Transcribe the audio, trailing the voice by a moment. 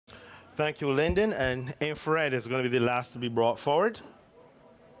Thank you, Lyndon. And infrared is going to be the last to be brought forward.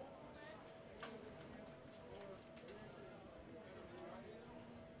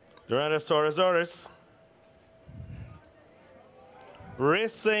 Tyrannosaurus.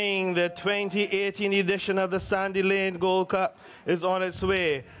 Racing, the 2018 edition of the Sandy Lane Gold Cup is on its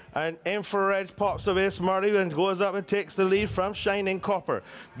way. And infrared pops away smartly and goes up and takes the lead from Shining Copper.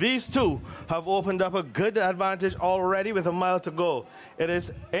 These two have opened up a good advantage already with a mile to go. It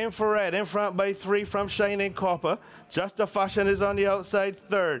is infrared in front by 3 from Shining Copper. Just a Fashion is on the outside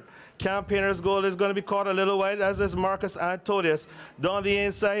third. Campaigner's Gold is going to be caught a little wide, as is Marcus Antonius. Down the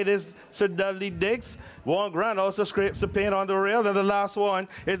inside is Sir Dudley Diggs. Warren Grant also scrapes the paint on the rail. And the last one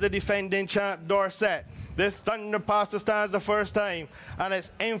is the defending champ, Dorset. The Thunder Passer stands the first time, and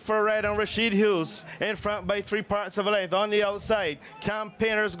it's infrared and Rashid Hughes in front by 3 parts of a length. On the outside,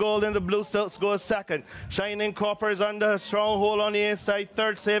 Campaigner's Gold in the blue silks goes second. Shining Copper is under a stronghold on the inside,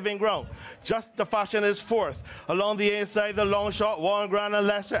 third, saving ground. Just the Fashion is fourth. Along the inside, the long shot, Warren Grant and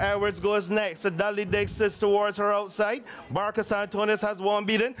Lester Edwards goes next. The Dudley Diggs sits towards her outside. Marcus Antonius has one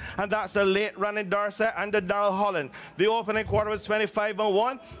beaten, and that's the late running Dorset and the Darrell Holland. The opening quarter was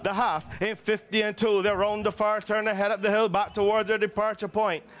 25-1, the half in 50-2. They're round the far turn and head up the hill back towards their departure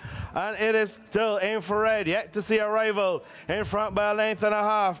point. And it is still infrared, yet to see a rival in front by a length and a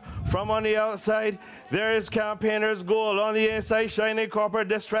half. From on the outside, there is Campaigner's Gold. On the inside, Shining Copper,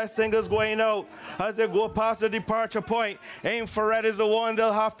 Distress Singles going out as they go past the departure point. Infrared is the one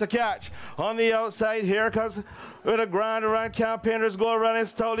they'll have to catch. On the outside, here comes with a grand around Campaigner's Gold running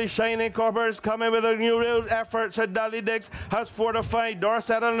stoutly. Shining Copper is coming with a new real effort. So Dudley Diggs has 4 to fight.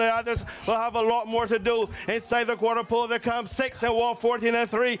 Dorset and the others will have a lot more to do. Inside the quarter pole, they come 6 and 1, 14 and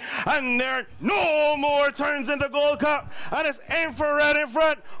 3. And there are no more turns in the Gold Cup. And it's infrared in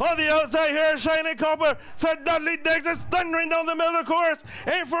front. On the outside here, Shining Copper. So Dudley Diggs is thundering down the middle of the course.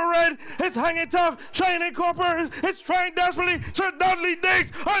 Infrared is hanging tough. Shining Copper is trying desperately. Sir Dudley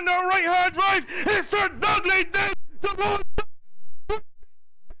Diggs on the right hand drive. It's Sir Dudley Diggs.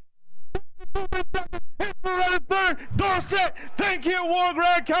 Infrared third, Dorset, thank you, Warren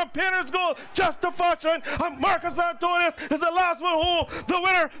Grant, Campaigner's Gold, Just a Fashion, and Marcus Antonius is the last one home. The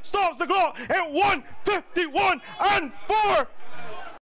winner stops the clock at 1:51 and 4.